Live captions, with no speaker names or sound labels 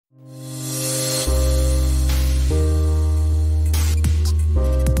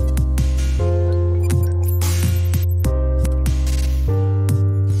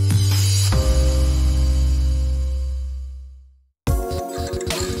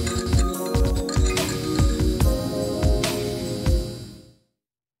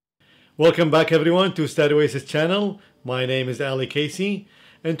Welcome back everyone to Strategy channel. My name is Ali Casey.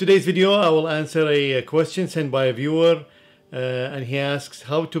 In today's video I will answer a question sent by a viewer and he asks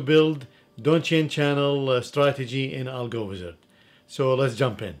how to build Donchian Channel strategy in Algo Wizard. So let's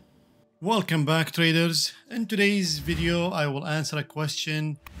jump in. Welcome back traders. In today's video I will answer a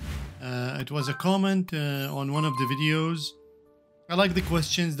question. It was a comment on one of the videos. I like the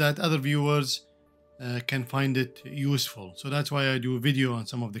questions that other viewers can find it useful. So that's why I do a video on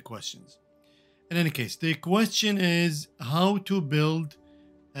some of the questions. In any case, the question is how to build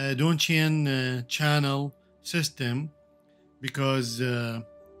a Donchian channel system because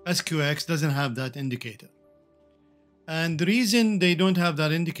SQX doesn't have that indicator. And the reason they don't have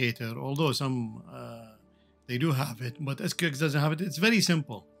that indicator, although some they do have it, but SQX doesn't have it, it's very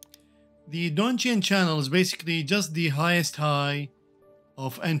simple. The Donchian channel is basically just the highest high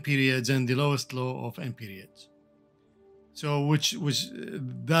of N periods and the lowest low of N periods. So which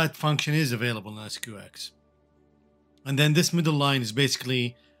that function is available in SQX. And then this middle line is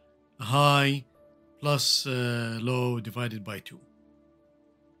basically high plus low divided by 2.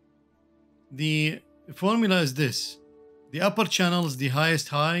 The formula is this. The upper channel is the highest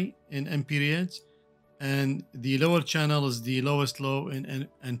high in N periods and the lower channel is the lowest low in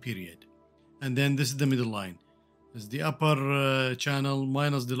N period. And then this is the middle line. Is the upper channel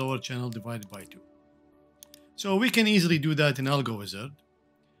minus the lower channel divided by 2. So we can easily do that in Algo Wizard.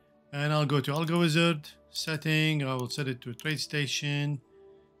 And I'll go to Algo Wizard, setting, I will set it to TradeStation.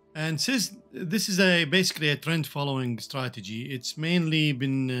 And since this is basically a trend following strategy, it's mainly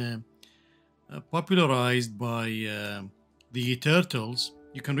been popularized by the turtles.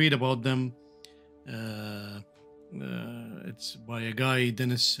 You can read about them. It's by a guy,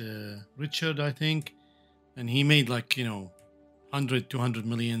 Dennis Richard, I think. And he made like, 100, 200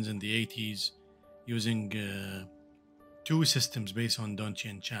 millions in the 80s using 2 systems based on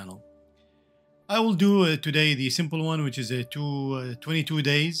Donchian Channel. I will do today the simple one, which is a 22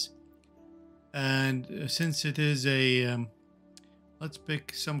 days. And since it is a, let's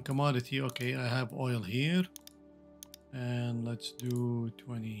pick some commodity. Okay, I have oil here. And let's do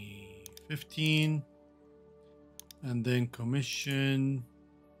 2015. And then commission.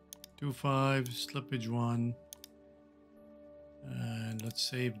 2.5 slippage 1, and let's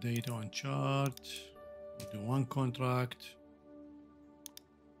save data on chart. We'll do 1 contract.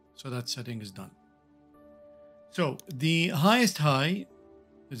 So that setting is done. So the highest high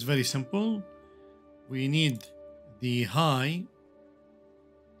is very simple. We need the high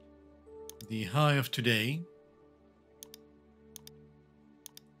of today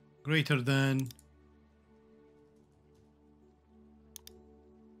greater than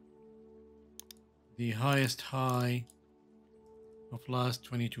the highest high of last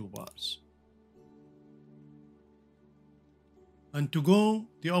 22 bars. And to go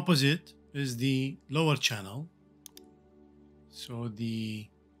the opposite is the lower channel. So the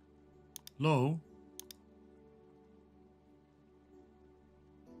low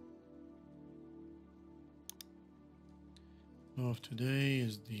of today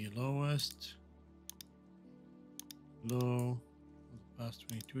is the lowest low of the past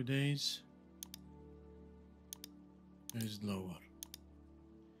 22 days. Is lower.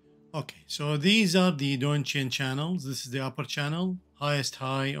 Okay, so these are the Donchian channels. This is the upper channel, highest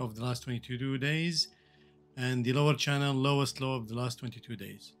high of the last 22 days, and the lower channel, lowest low of the last 22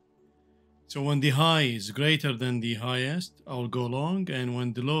 days. So when the high is greater than the highest, I will go long, and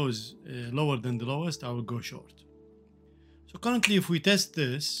when the low is lower than the lowest, I will go short. So currently, if we test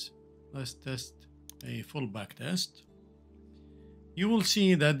this, let's test a full back test, you will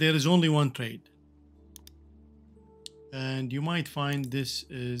see that there is only one trade. And you might find this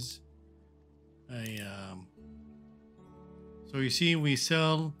is a so you see we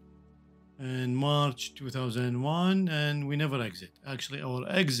sell in March 2001 and we never exit. Actually our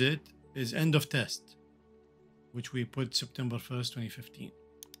exit is end of test, which we put September 1st 2015.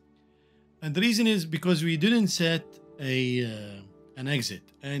 And the reason is because we didn't set an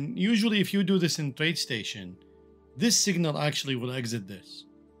exit, and usually if you do this in TradeStation, this signal actually will exit this.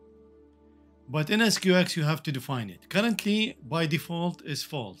 But in SQX, you have to define it. Currently, by default, is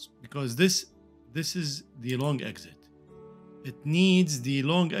false because this is the long exit. It needs the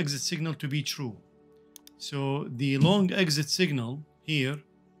long exit signal to be true. So the long exit signal here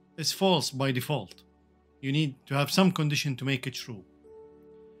is false by default. You need to have some condition to make it true.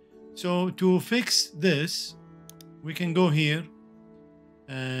 So to fix this, we can go here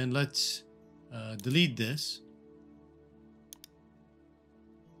and let's delete this.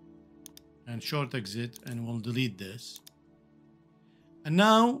 And short exit, and we'll delete this. And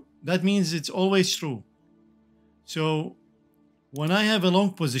now that means it's always true. So when I have a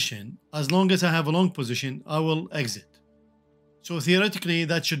long position, as long as I have a long position, I will exit. So theoretically,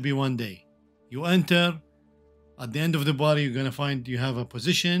 that should be 1 day. You enter, at the end of the body, you're going to find you have a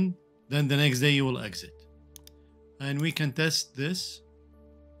position, then the next day you will exit. And we can test this.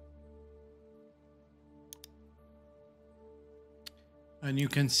 And you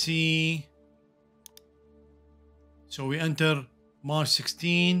can see, so we enter March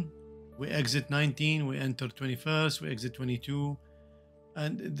 16, we exit 19, we enter 21st, we exit 22.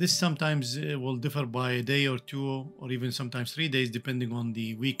 And this sometimes will differ by a day or two, or even sometimes 3 days, depending on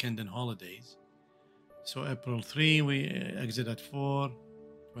the weekend and holidays. So April 3, we exit at 4,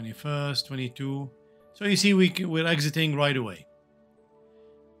 21st, 22. So you see we're exiting right away.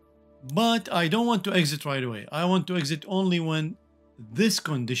 But I don't want to exit right away. I want to exit only when this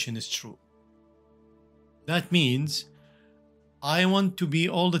condition is true. That means I want to be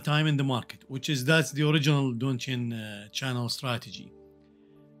all the time in the market, that's the original Donchian channel strategy.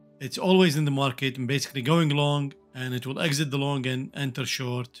 It's always in the market and basically going long, and it will exit the long and enter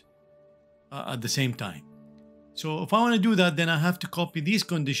short at the same time. So if I want to do that, then I have to copy these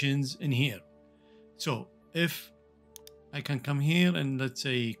conditions in here. So if I can come here and let's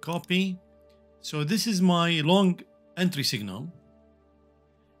say copy. So this is my long entry signal,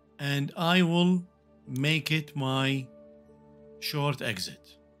 and I will make it my short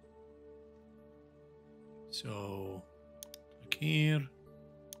exit. So click here,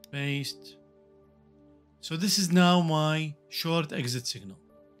 paste. So this is now my short exit signal.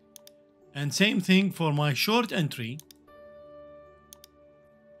 And same thing for my short entry.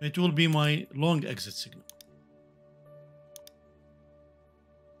 It will be my long exit signal.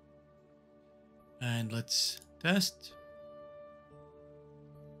 And let's test.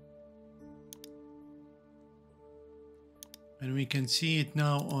 And we can see it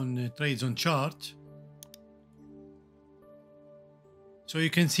now on trades on chart. So you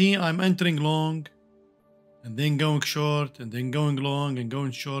can see I'm entering long and then going short and then going long and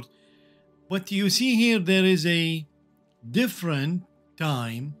going short. But you see here there is a different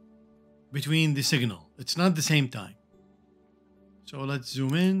time between the signal. It's not the same time. So let's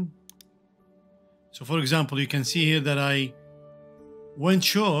zoom in. So for example, you can see here that I went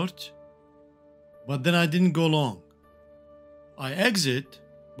short, but then I didn't go long. I exit,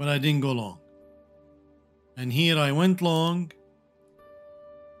 but I didn't go long. And here I went long,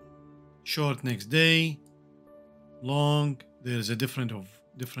 short next day, long, there's a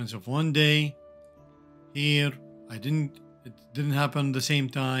difference of 1 day. Here it didn't happen at the same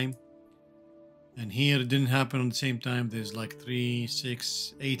time. And here it didn't happen at the same time. There's like 3,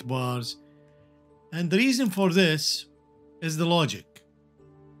 6, 8 bars. And the reason for this is the logic.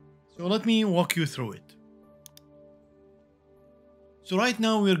 So let me walk you through it. So right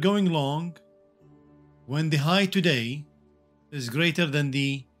now we're going long when the high today is greater than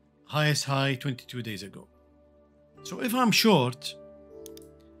the highest high 22 days ago. So if I'm short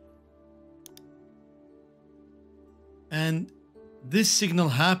and this signal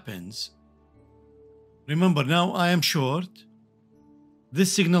happens, remember now I am short,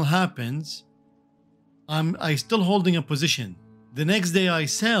 this signal happens, I still holding a position. The next day I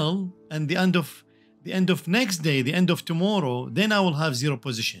sell, and the end of next day, the end of tomorrow, then I will have zero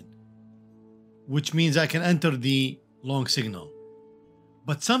position, which means I can enter the long signal.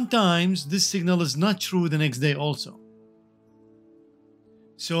 But sometimes this signal is not true the next day also.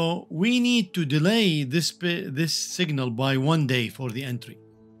 So we need to delay this signal by 1 day for the entry.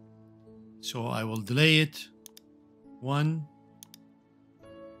 So I will delay it 1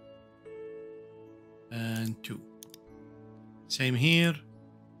 and 2. Same here,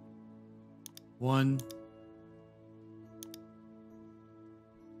 1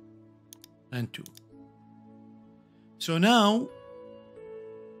 and 2. So now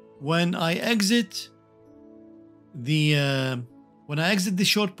when I exit the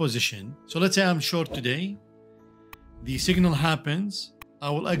short position, so let's say I'm short today, the signal happens, I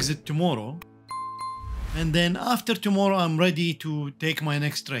will exit tomorrow, and then after tomorrow I'm ready to take my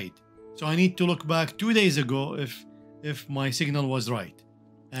next trade. So I need to look back 2 days ago if my signal was right,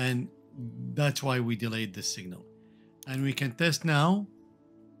 and that's why we delayed this signal. And we can test now.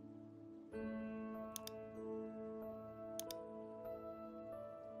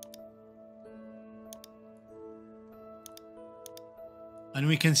 And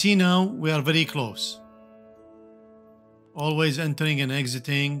we can see now we are very close. Always entering and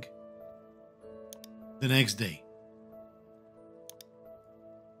exiting the next day.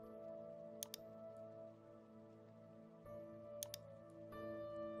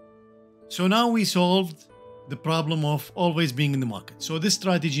 So now we solved the problem of always being in the market. So this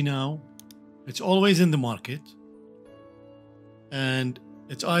strategy now, it's always in the market. and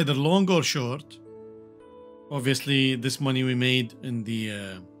it's either long or short. Obviously, this money we made in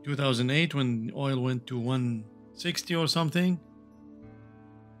the 2008 when oil went to 160 or something.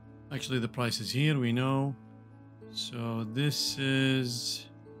 Actually, the price is here, we know. So this is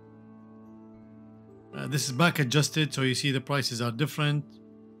back adjusted, so you see the prices are different,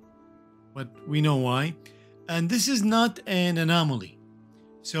 but we know why. And this is not an anomaly.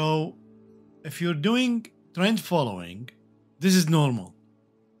 So if you're doing trend following, this is normal,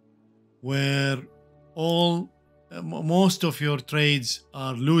 where most of your trades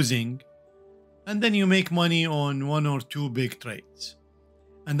are losing, and then you make money on one or two big trades.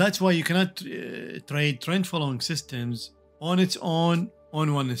 And that's why you cannot trade trend following systems on its own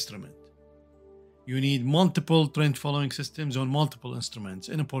on one instrument. You need multiple trend following systems on multiple instruments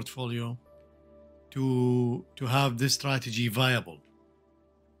in a portfolio to have this strategy viable.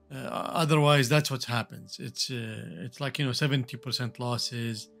 Otherwise, that's what happens. It's like 70%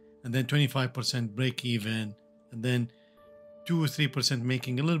 losses, and then 25% break even, and then 2 or 3%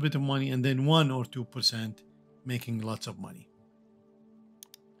 making a little bit of money, and then 1 or 2% making lots of money.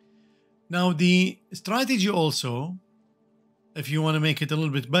 Now the strategy also, if you want to make it a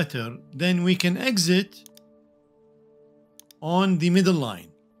little bit better, then we can exit on the middle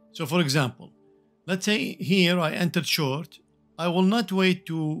line. So for example, let's say here I entered short. I will not wait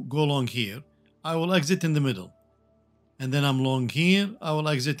to go long here. I will exit in the middle. And then I'm long here, I will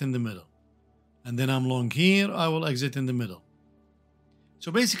exit in the middle. And then I'm long here, I will exit in the middle.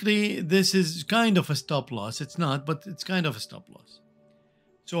 So basically, this is kind of a stop loss. It's not, but it's kind of a stop loss.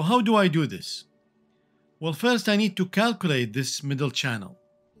 So how do I do this? Well, first I need to calculate this middle channel.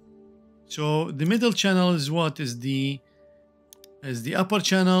 So the middle channel is what? Is the upper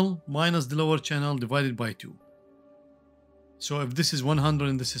channel minus the lower channel divided by 2. So if this is 100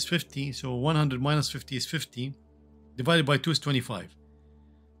 and this is 50, so 100 minus 50 is 50, divided by 2 is 25.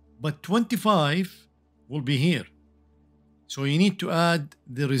 But 25 will be here. So you need to add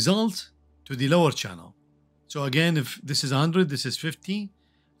the result to the lower channel. So again, if this is 100, this is 50,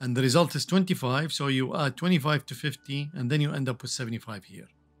 and the result is 25, so you add 25 to 50, and then you end up with 75 here.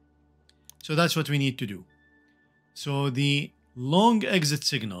 So that's what we need to do. So the long exit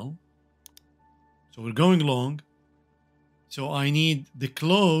signal, so we're going long, so I need the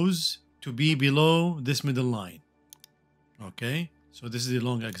close to be below this middle line. Okay, so this is the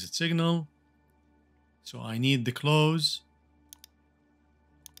long exit signal. So I need the close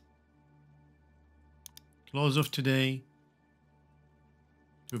of today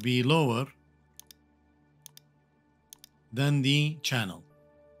to be lower than the channel,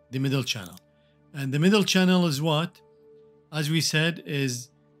 the middle channel. And the middle channel is what? As we said, is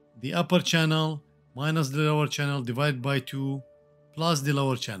the upper channel minus the lower channel divided by 2 plus the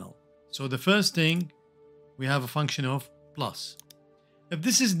lower channel. So the first thing, we have a function of plus. If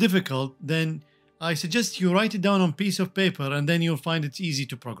this is difficult, then I suggest you write it down on a piece of paper, and then you'll find it's easy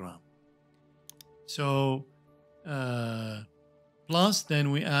to program. So plus,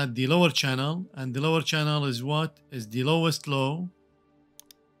 then we add the lower channel, and the lower channel is what? Is the lowest low.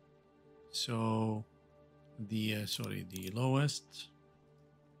 So the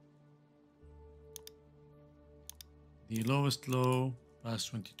lowest low past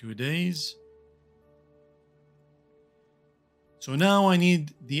 22 days. So now I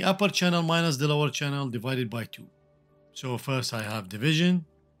need the upper channel minus the lower channel divided by 2. So first I have division.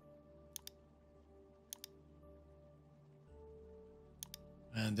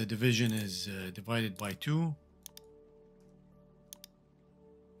 And the division is divided by 2.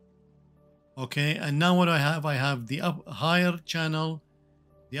 Okay, and now what I have the higher channel,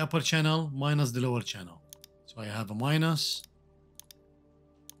 the upper channel minus the lower channel. So I have a minus.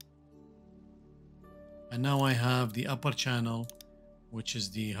 And now I have the upper channel, which is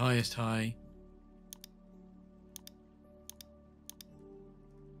the highest high,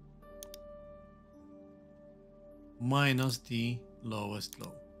 minus the lowest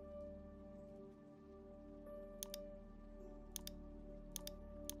low.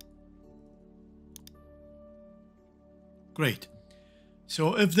 Great.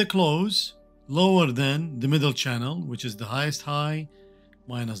 So if the close lower than the middle channel, which is the highest high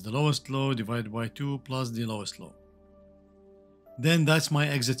minus the lowest low divided by 2 plus the lowest low, then that's my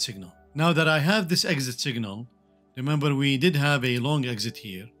exit signal. Now that I have this exit signal, remember we did have a long exit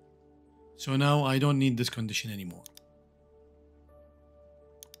here, so now I don't need this condition anymore.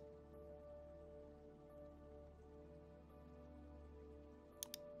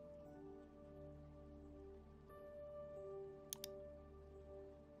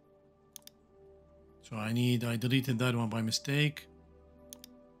 So I deleted that one by mistake,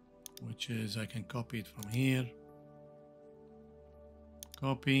 which is I can copy it from here.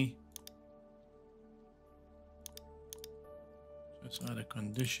 copy. Just add a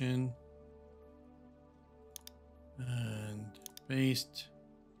condition and paste,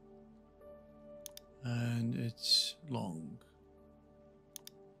 and it's long.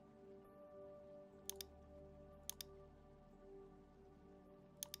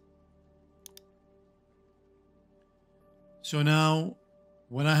 So now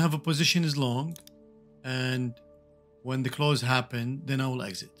when I have a position is long, and when the close happen, then I will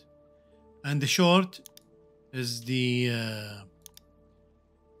exit. And the short is the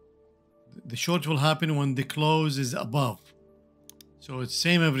short will happen when the close is above. So it's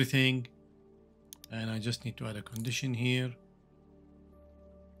same everything, and I just need to add a condition here,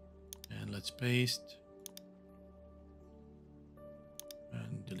 and let's paste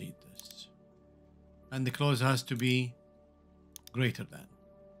and delete this. And the close has to be greater than.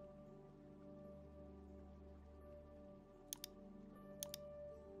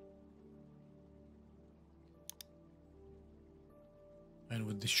 And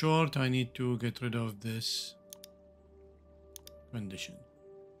with the short, I need to get rid of this condition.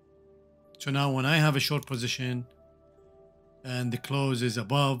 So now when I have a short position and the close is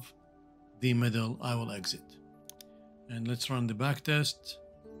above the middle, I will exit. And let's run the back test.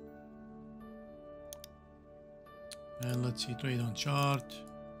 And let's see trade on chart.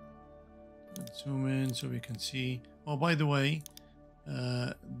 Let's zoom in so we can see. Oh, by the way,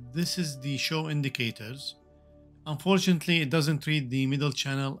 this is the show indicators. Unfortunately, it doesn't treat the middle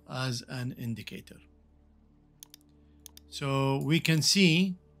channel as an indicator. So we can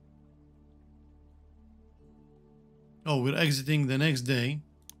see, oh, we're exiting the next day.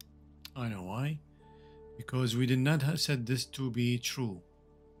 I know why. Because we did not have set this to be true.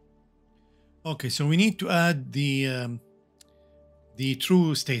 Okay, so we need to add the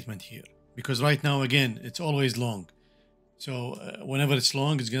true statement here, because right now, again, it's always long. So whenever it's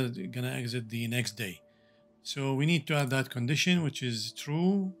long, it's gonna exit the next day. So we need to add that condition, which is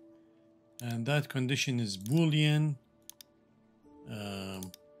true, and that condition is Boolean.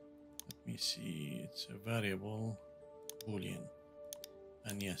 Let me see, it's a variable Boolean,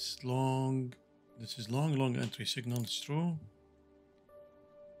 and yes, long. This is long entry signal is true.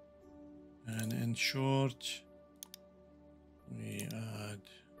 And in short, we add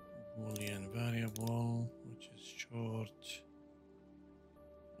Boolean variable, which is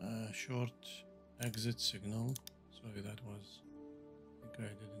short exit signal. Sorry, that was, I think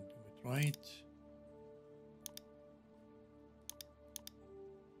I didn't do it right.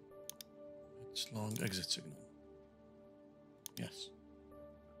 It's long exit signal. Yes.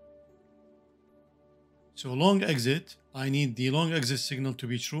 So long exit, I need the long exit signal to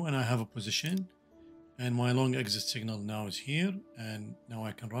be true, and I have a position, and my long exit signal now is here, and now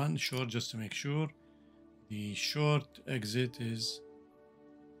I can run short just to make sure the short exit is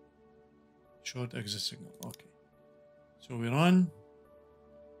short exit signal. Okay, so we run,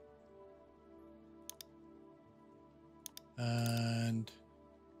 and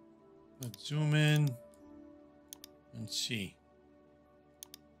let's zoom in and see.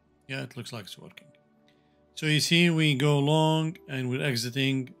 Yeah, it looks like it's working. So you see, we go long and we're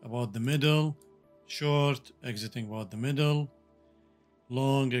exiting about the middle, short exiting about the middle,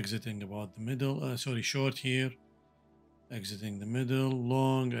 long exiting about the middle, sorry, short here, exiting the middle,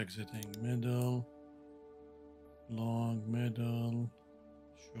 long exiting middle, long middle,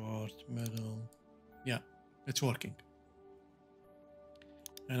 short middle. Yeah, it's working.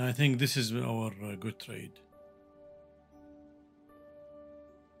 And I think this is our good trade.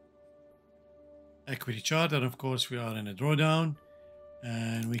 Equity chart, and of course we are in a drawdown,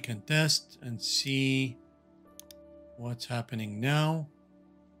 and we can test and see what's happening now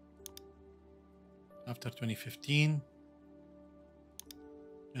after 2015.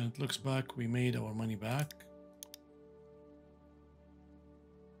 And it looks back, we made our money back.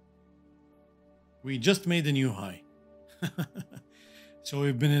 We just made a new high. So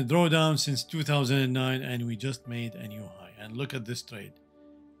we've been in a drawdown since 2009, and we just made a new high. And look at this trade.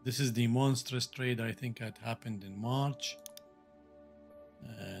 This is the monstrous trade, I think, that happened in March.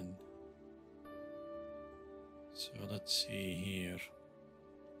 And so let's see here.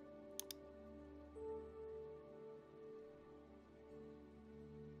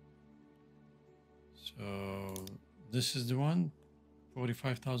 So this is the one,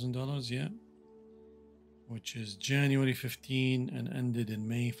 $45,000, yeah, which is January 15 and ended in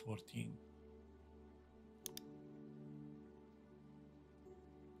May 14.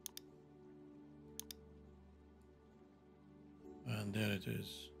 And there it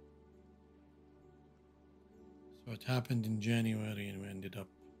is. So it happened in January, and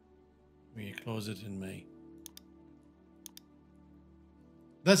we closed it in May.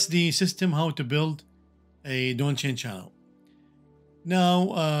 That's the system how to build a Donchian channel.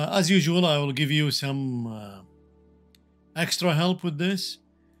 Now, as usual, I will give you some extra help with this,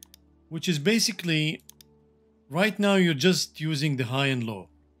 which is basically right now you're just using the high and low.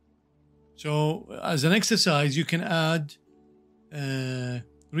 So as an exercise, you can add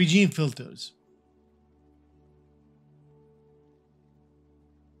regime filters.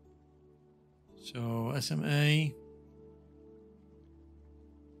 So SMA,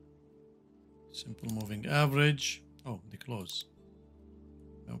 simple moving average. Oh, the close.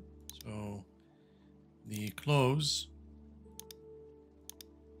 Nope. So the close.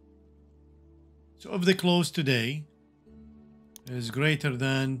 So if the close today is greater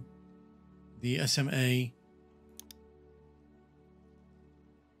than the SMA,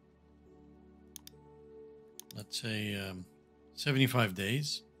 let's say 75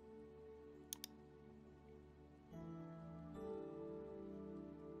 days,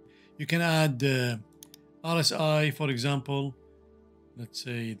 you can add RSI, for example. Let's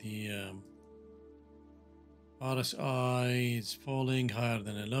say the RSI is falling higher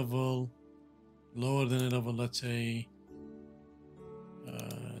than a level, lower than a level. Let's say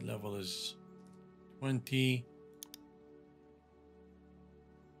level is 20.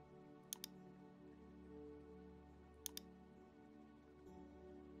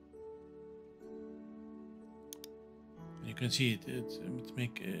 You can see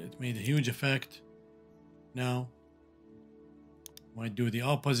it made a huge effect. Now might do the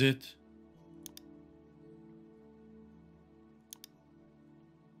opposite.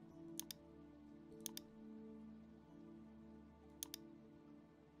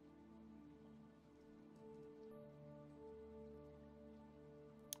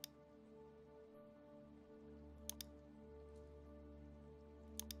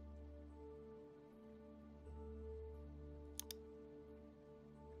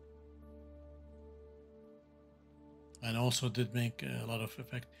 And also did make a lot of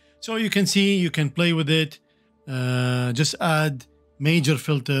effect. So you can see, you can play with it. Just add major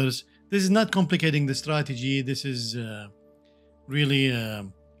filters. This is not complicating the strategy. This is really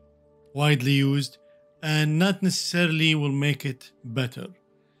widely used and not necessarily will make it better.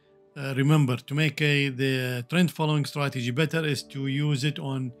 Remember, to make the trend following strategy better is to use it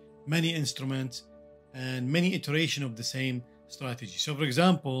on many instruments and many iterations of the same strategy. So for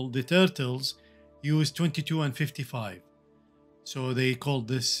example, the turtles use 22 and 55. So they call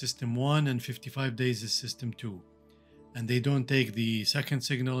this system 1 and 55 days is system 2. And they don't take the second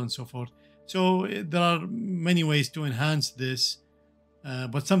signal and so forth. So there are many ways to enhance this.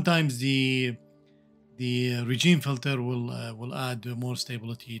 But sometimes the regime filter will add more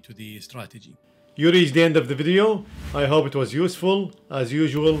stability to the strategy. You reached the end of the video. I hope it was useful. As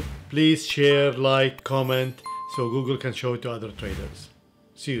usual, please share, like, comment so Google can show it to other traders.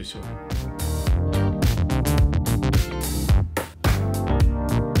 See you soon.